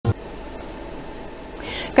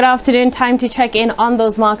Good afternoon. Time to check in on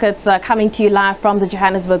those markets coming to you live from the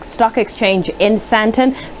Johannesburg Stock Exchange in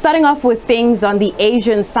Sandton. Starting off with things on the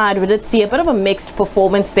Asian side, we did see a bit of a mixed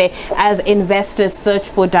performance there as investors search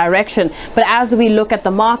for direction. But as we look at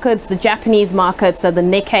the markets, the Japanese markets, the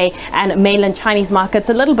Nikkei and mainland Chinese markets,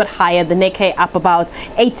 a little bit higher. The Nikkei up about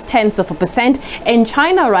 0.8%. In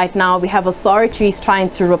China right now, we have authorities trying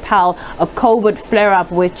to repel a COVID flare-up,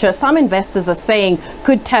 which some investors are saying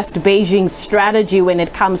could test Beijing's strategy when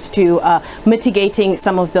it comes to mitigating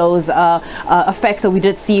some of those effects that we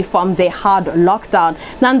did see from the hard lockdown.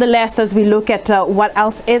 Nonetheless, as we look at what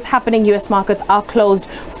else is happening, US markets are closed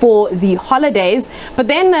for the holidays. But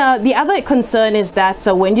then the other concern is that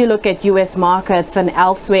when you look at US markets and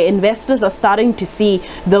elsewhere, investors are starting to see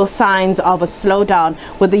those signs of a slowdown,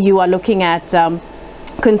 whether you are looking at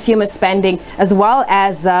consumer spending as well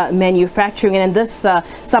as manufacturing. And in this,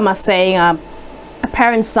 some are saying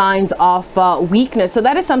apparent signs of weakness. So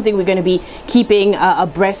that is something we're going to be keeping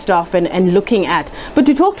abreast of and looking at. But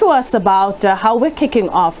to talk to us about how we're kicking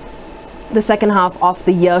off the second half of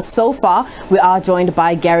the year so far, we are joined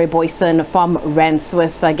by Gary Boyson from Rand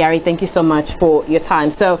Swiss. Gary, thank you so much for your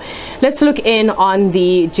time. So let's look in on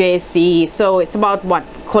the JSE. So it's about what,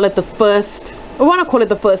 call it the first, we want to call it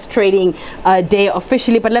the first trading day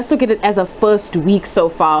officially, but let's look at it as a first week so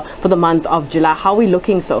far for the month of July. How are we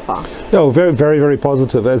looking so far? Oh, very, very, very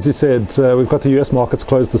positive. As you said, we've got the US markets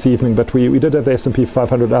closed this evening, but we did have the S&P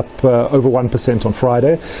 500 up over 1% on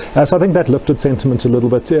Friday. So I think that lifted sentiment a little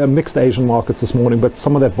bit. Mixed Asian markets this morning, but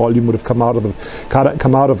some of that volume would have come out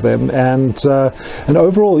of them, and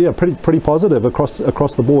overall, yeah, pretty positive across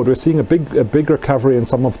the board. We're seeing a big recovery in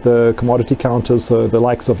some of the commodity counters, so the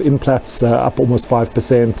likes of Implats up almost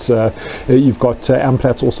 5%. You've got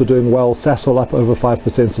Amplats also doing well. Sasol up over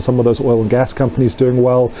 5%. So some of those oil and gas companies doing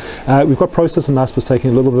well. We've got Prosus and Naspers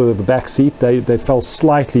taking a little bit of a back seat. They fell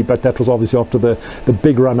slightly, but that was obviously after the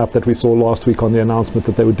big run up that we saw last week on the announcement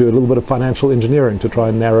that they would do a little bit of financial engineering to try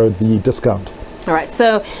and narrow the discount. All right,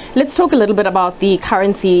 so let's talk a little bit about the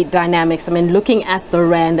currency dynamics. I mean, looking at the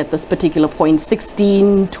rand at this particular point,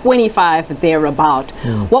 16.25 thereabout.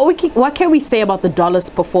 What can we say about the dollar's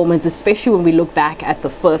performance, especially when we look back at the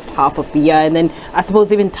first half of the year, and then I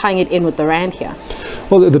suppose even tying it in with the rand here?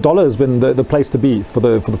 Well, the dollar has been the place to be for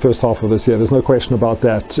the first half of this year. There's no question about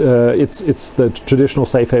that. It's the traditional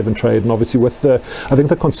safe haven trade, and obviously with I think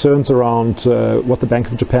the concerns around what the Bank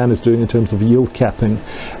of Japan is doing in terms of yield capping,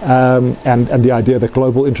 and the idea that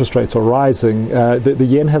global interest rates are rising, the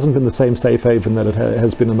yen hasn't been the same safe haven that it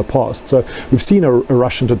has been in the past. So we've seen a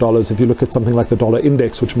rush into dollars. If you look at something like the dollar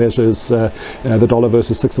index, which measures the dollar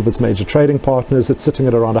versus 6 of its major trading partners, it's sitting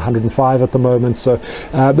at around 105 at the moment. So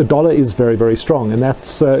the dollar is very, very strong, and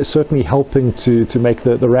that's certainly helping to make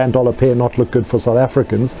the rand dollar pair not look good for South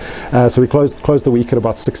Africans. So we closed the week at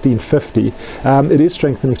about 16.50. It is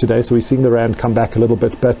strengthening today, so we're seeing the rand come back a little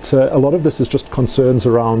bit, but a lot of this is just concerns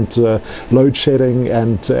around load shedding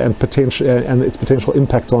and its potential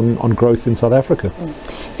impact on growth in South Africa.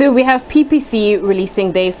 So we have PPC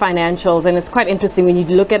releasing their financials, and it's quite interesting when you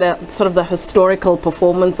look at sort of the historical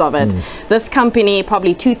performance of it. This company,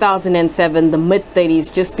 probably 2007, the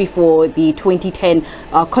mid-30s, just before the 2010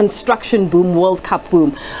 construction boom, World Cup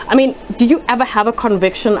boom. I mean, did you ever have a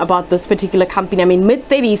conviction about this particular company? I mean,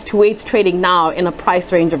 mid-30s to where it's trading now in a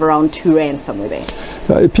price range of around 2 rand somewhere there.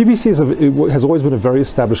 PPC has always been a very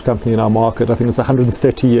established company in our market. I think it's a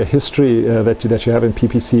 130-year history that you have in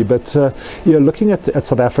PPC. But looking at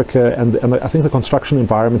South Africa and I think the construction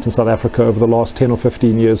environment in South Africa over the last 10 or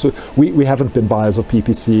 15 years, we haven't been buyers of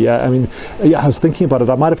PPC. I mean, I was thinking about it.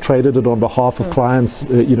 I might have traded it on behalf of clients,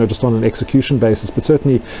 just on an execution basis. But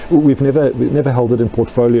certainly, we've never held it in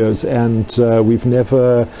portfolios, and I've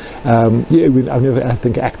never, I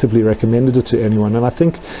think, actively recommended it to anyone. And I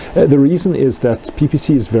think the reason is that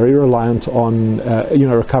PPC is very reliant on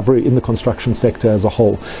recovery in the construction sector as a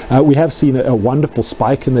whole. We have seen a wonderful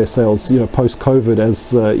spike in their sales, post-COVID,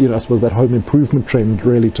 as I suppose that home improvement trend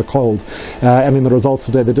really took hold. And in the results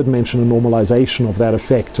today, they did mention a normalization of that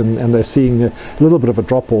effect, and they're seeing a little bit of a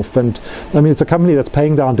drop-off. And I mean, it's a company that's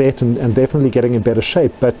paying down debt and definitely getting in better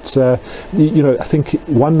shape. But I think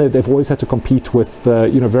they've always had to compete with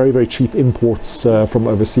very, very cheap imports from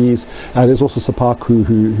overseas. There's also Sapaku,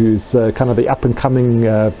 who's kind of the up-and-coming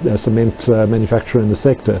cement manufacturer in the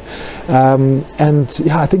sector. And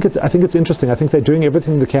yeah, I think it's interesting. I think they're doing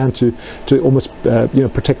everything they can to almost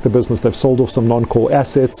protect the business. They've sold off some non-core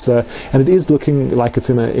assets, and it is looking like it's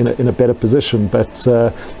in a better position. But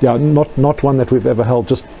yeah, not one that we've ever held,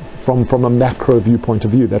 just from a macro viewpoint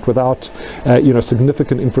of view, that without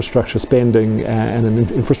significant infrastructure spending and an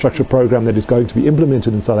infrastructure program that is going to be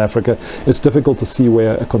implemented in South Africa, it's difficult to see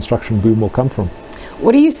where a construction boom will come from.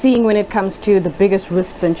 What are you seeing when it comes to the biggest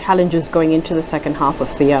risks and challenges going into the second half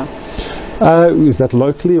of the year? Is that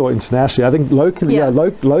locally or internationally? I think locally,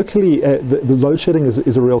 locally, the load shedding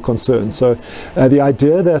is a real concern. So the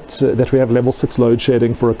idea that we have level 6 load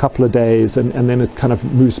shedding for a couple of days and then it kind of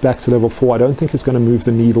moves back to level 4, I don't think it's going to move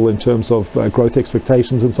the needle in terms of growth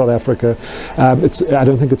expectations in South Africa. I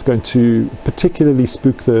don't think it's going to particularly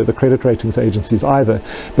spook the credit ratings agencies either.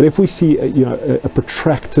 But if we see a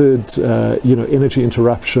protracted energy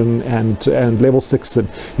interruption and level 6 and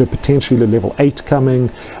potentially level 8 coming,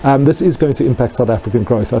 this is going to impact South African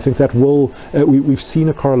growth. I think that will, we've seen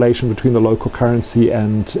a correlation between the local currency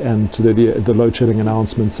and the load shedding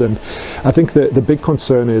announcements, and I think the big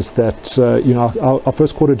concern is that our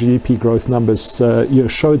first quarter GDP growth numbers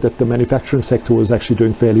showed that the manufacturing sector was actually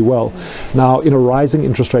doing fairly well. Now, in a rising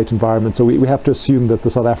interest rate environment, so we have to assume that the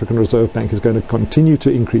South African Reserve Bank is going to continue to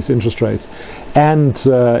increase interest rates, and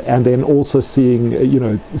then also seeing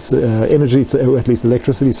energy, or at least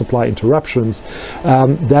electricity supply interruptions.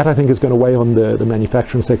 That I think is going to weigh on the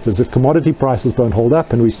manufacturing sectors. If commodity prices don't hold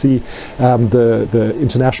up and we see the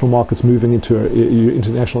international markets moving into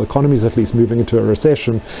international economies at least moving into a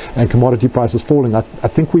recession and commodity prices falling, I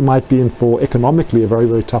think we might be in for economically a very,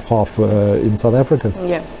 very tough half in South Africa.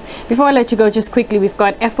 Yeah. Before I let you go, just quickly, we've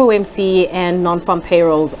got FOMC and non-farm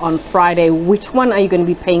payrolls on Friday. Which one are you going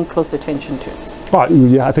to be paying close attention to? Oh,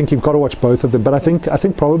 yeah, I think you've got to watch both of them, but I think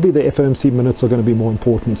probably the FOMC minutes are going to be more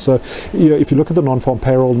important. So, if you look at the non-farm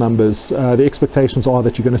payroll numbers, the expectations are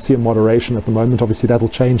that you're going to see a moderation at the moment. Obviously, that'll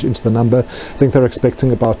change into the number. I think they're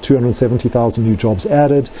expecting about 270,000 new jobs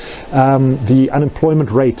added. The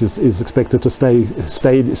unemployment rate is expected to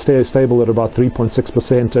stay stable at about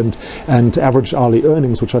 3.6%, and average hourly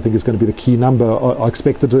earnings, which I think is going to be the key number, are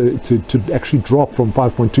expected to actually drop from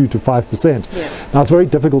 5.2 to 5%. Yeah. Now, it's very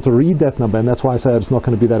difficult to read that number, and that's why I say it's not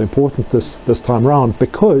going to be that important this time round,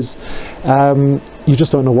 because you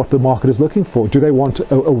just don't know what the market is looking for. Do they want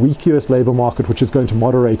a weak US labor market which is going to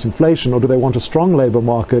moderate inflation, or do they want a strong labor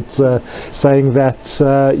market saying that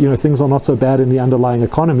things are not so bad in the underlying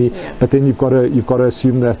economy, but then you've got to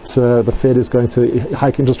assume that the Fed is going to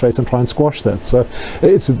hike interest rates and try and squash that. So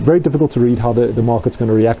it's very difficult to read how the market's going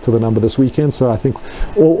to react to the number this weekend. So I think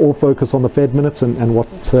all focus on the Fed minutes and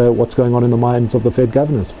what's going on in the minds of the Fed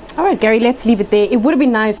governors. All right, Gary, let's leave it there. It would have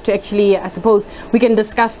been nice to actually, I suppose, we can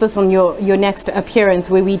discuss this on your next appearance,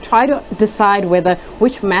 where we try to decide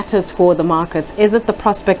which matters for the markets. Is it the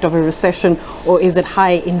prospect of a recession, or is it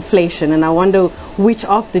high inflation? And I wonder which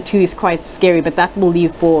of the two is quite scary, but that will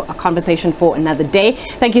leave for a conversation for another day.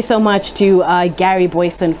 Thank you so much to Gary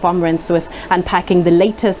Boyson from Rand Swiss, unpacking the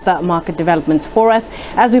latest market developments for us.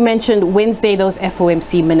 As we mentioned, Wednesday, those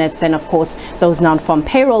FOMC minutes, and of course, those non-farm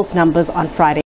payrolls numbers on Friday.